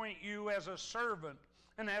to appoint you as a servant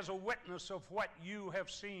and as a witness of what you have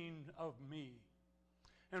seen of me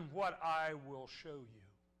and what I will show you.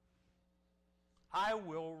 I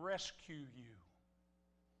will rescue you.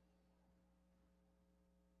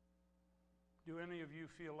 Do any of you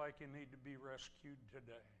feel like you need to be rescued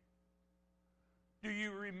today? Do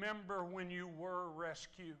you remember when you were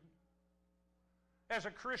rescued? As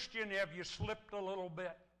a Christian, have you slipped a little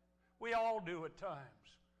bit? We all do at times.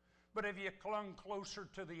 But have you clung closer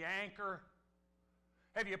to the anchor?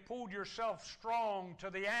 Have you pulled yourself strong to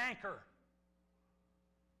the anchor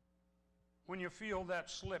when you feel that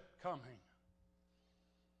slip coming?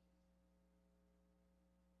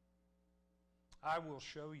 I will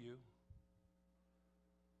show you.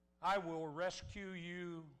 I will rescue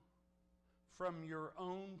you from your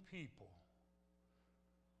own people,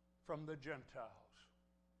 from the Gentiles.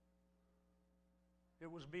 It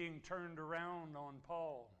was being turned around on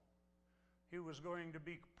Paul. He was going to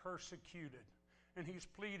be persecuted, and he's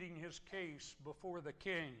pleading his case before the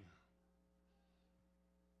king.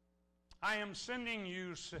 I am sending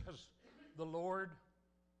you, says the Lord,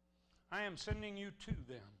 I am sending you to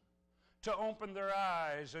them to open their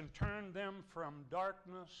eyes and turn them from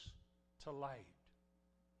darkness to light,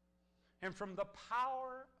 and from the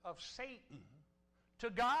power of Satan to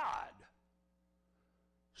God,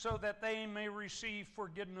 so that they may receive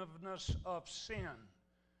forgiveness of sin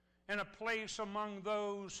and a place among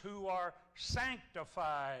those who are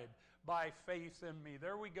sanctified by faith in me.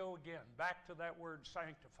 There we go again, back to that word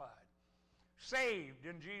sanctified. Saved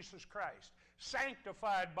in Jesus Christ,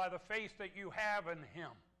 sanctified by the faith that you have in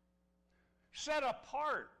Him, set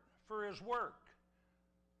apart for His work.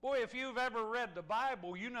 Boy, if you've ever read the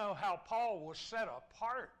Bible, you know how Paul was set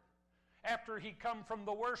apart after he come from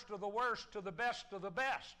the worst of the worst to the best of the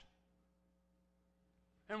best,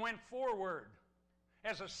 and went forward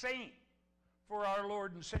as a saint for our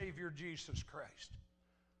Lord and Savior Jesus Christ.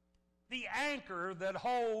 The anchor that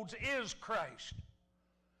holds is Christ.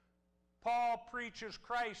 Paul preaches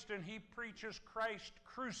Christ, and he preaches Christ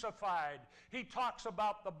crucified. He talks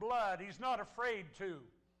about the blood. He's not afraid to.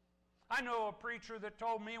 I know a preacher that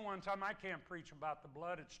told me one time, I can't preach about the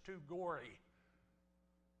blood, it's too gory.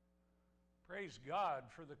 Praise God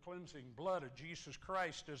for the cleansing blood of Jesus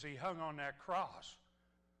Christ as He hung on that cross.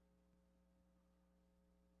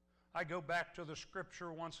 I go back to the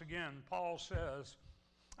scripture once again. Paul says,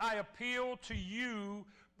 I appeal to you,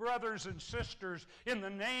 brothers and sisters, in the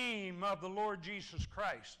name of the Lord Jesus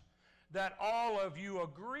Christ, that all of you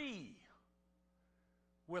agree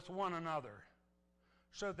with one another,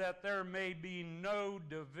 so that there may be no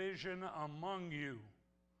division among you,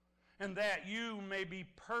 and that you may be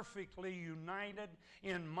perfectly united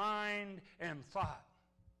in mind and thought.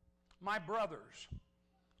 My brothers,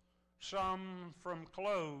 some from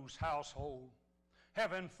Chloe's household,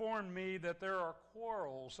 have informed me that there are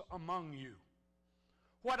quarrels among you.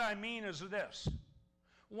 What I mean is this.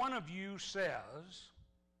 One of you says,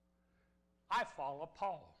 I follow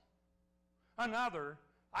Paul. Another,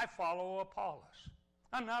 I follow Apollos.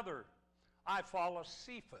 Another, I follow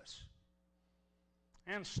Cephas.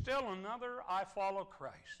 And still another, I follow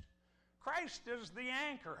Christ. Christ is the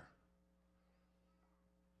anchor.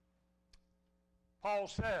 Paul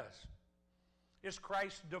says, is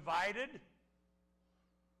Christ divided?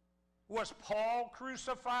 Was Paul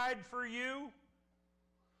crucified for you?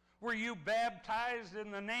 Were you baptized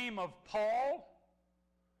in the name of Paul?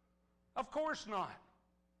 Of course not.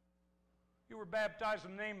 You were baptized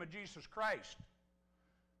in the name of Jesus Christ.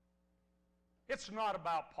 It's not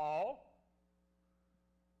about Paul.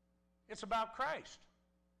 It's about Christ.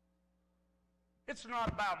 It's not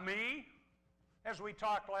about me, as we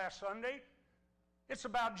talked last Sunday. It's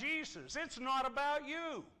about Jesus. It's not about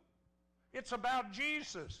you. It's about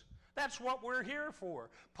Jesus. That's what we're here for.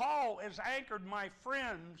 Paul is anchored, my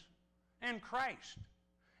friends, in Christ.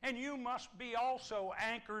 And you must be also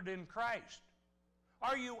anchored in Christ.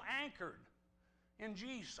 Are you anchored in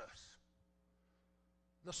Jesus,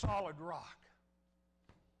 the solid rock?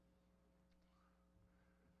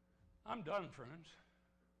 I'm done, friends.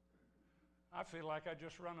 I feel like I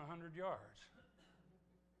just run 100 yards.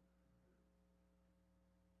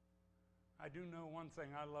 I do know one thing.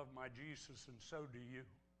 I love my Jesus, and so do you.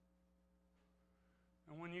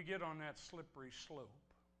 And when you get on that slippery slope,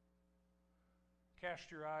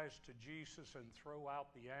 cast your eyes to Jesus and throw out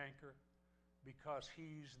the anchor, because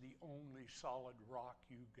he's the only solid rock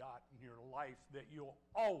you got in your life that you'll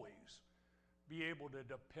always be able to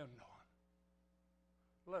depend on.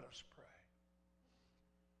 Let us pray.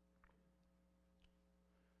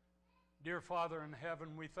 Dear Father in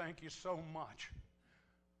heaven, we thank you so much.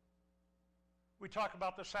 We talk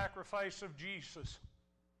about the sacrifice of Jesus.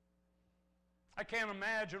 I can't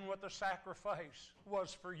imagine what the sacrifice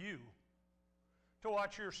was for you, to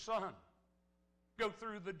watch your son go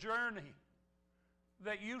through the journey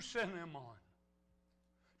that you sent him on,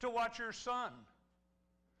 to watch your son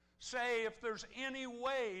say, if there's any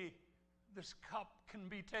way this cup can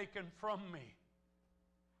be taken from me,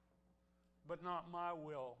 but not my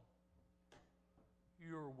will,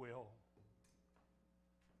 your will.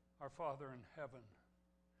 Our Father in heaven,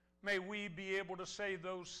 may we be able to say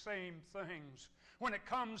those same things when it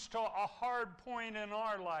comes to a hard point in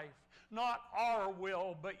our life. Not our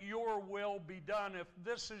will, but your will be done. If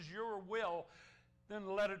this is your will,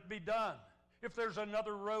 then let it be done. If there's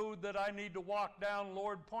another road that I need to walk down,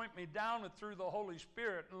 Lord, point me down it through the Holy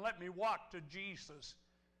Spirit and let me walk to Jesus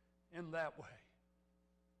in that way.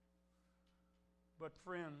 But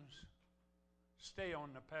friends, stay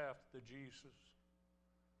on the path to Jesus.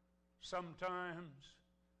 Sometimes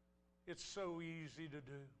it's so easy to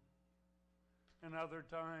do, and other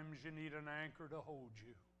times you need an anchor to hold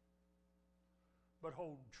you. But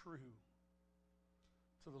hold true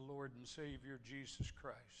to the Lord and Savior Jesus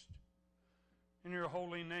Christ. In your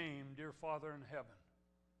holy name, dear Father in heaven,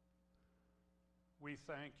 we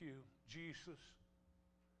thank you, Jesus.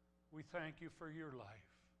 We thank you for your life.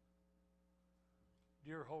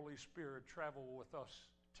 Dear Holy Spirit, travel with us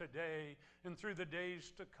today and through the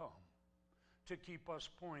days to come to keep us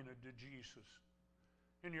pointed to Jesus.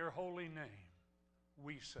 In your holy name,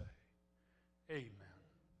 we say, amen.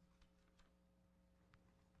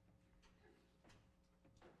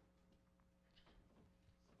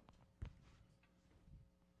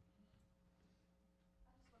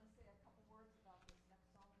 I just want to say a couple words about this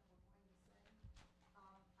next song that we're going to sing.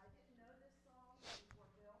 I didn't know this song before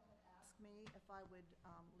Bill had asked me if I would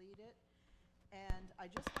lead it. And I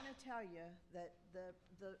just want to tell you that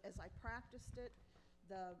as I practiced it,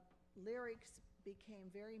 the lyrics became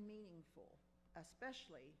very meaningful,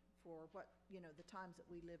 especially for the times that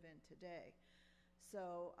we live in today.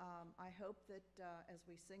 So I hope that as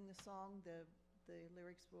we sing the song, the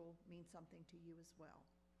lyrics will mean something to you as well.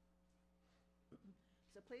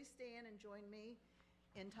 So please stand and join me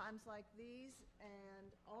in times like these.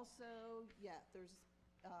 And also, there's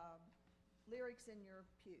lyrics in your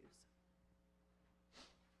pews.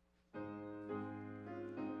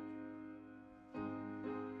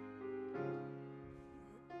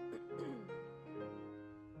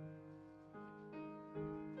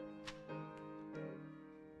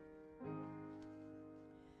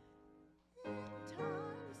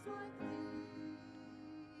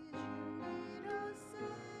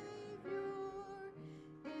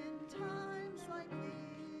 In times like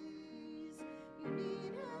these,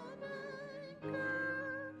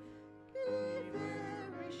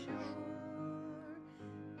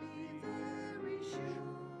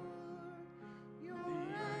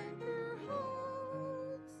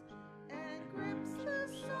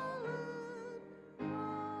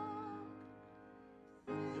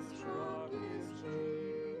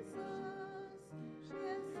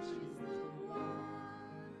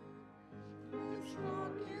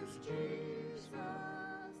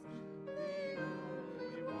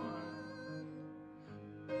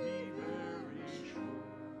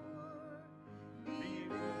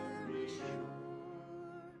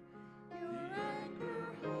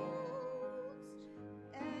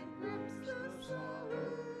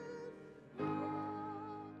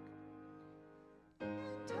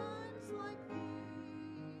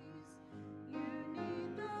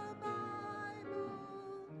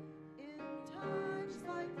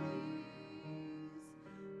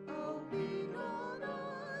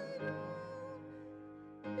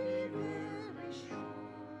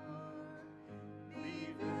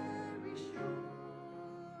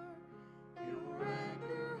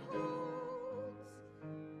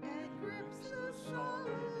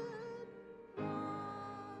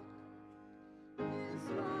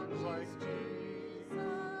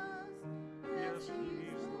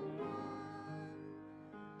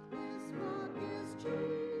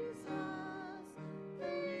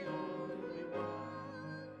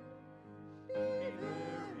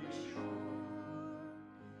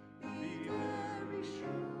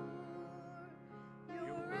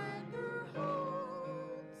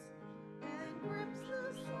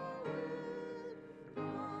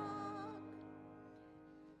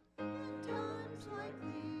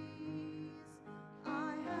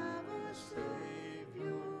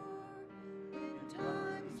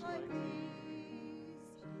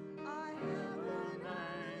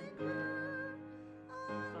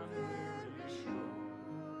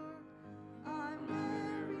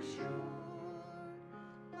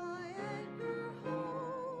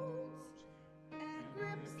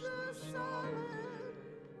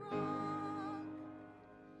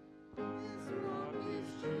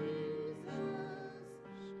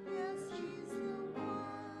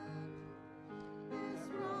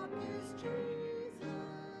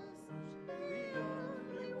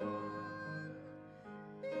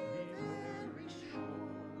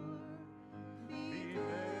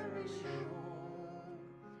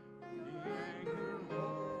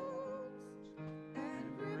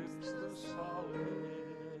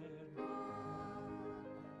 solid ground.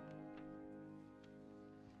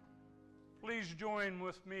 Please join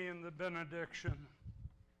with me in the benediction.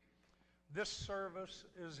 This service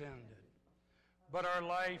is ended, but our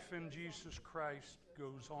life in Jesus Christ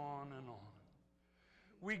goes on and on.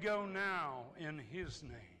 We go now in His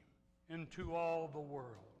name into all the world.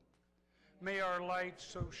 May our light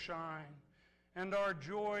so shine and our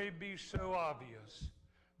joy be so obvious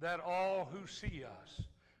that all who see us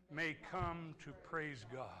may come to praise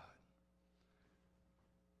God.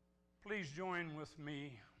 Please join with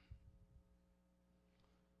me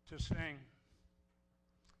to sing,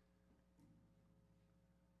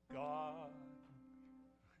 God.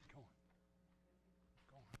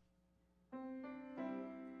 Go on.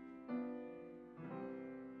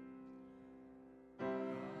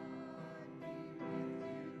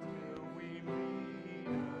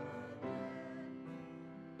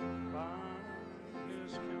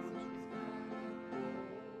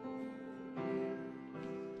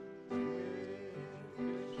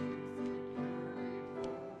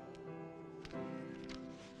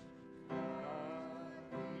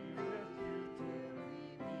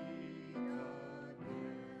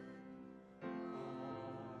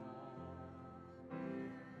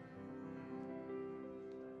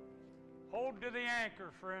 Hold to the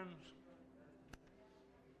anchor, friends.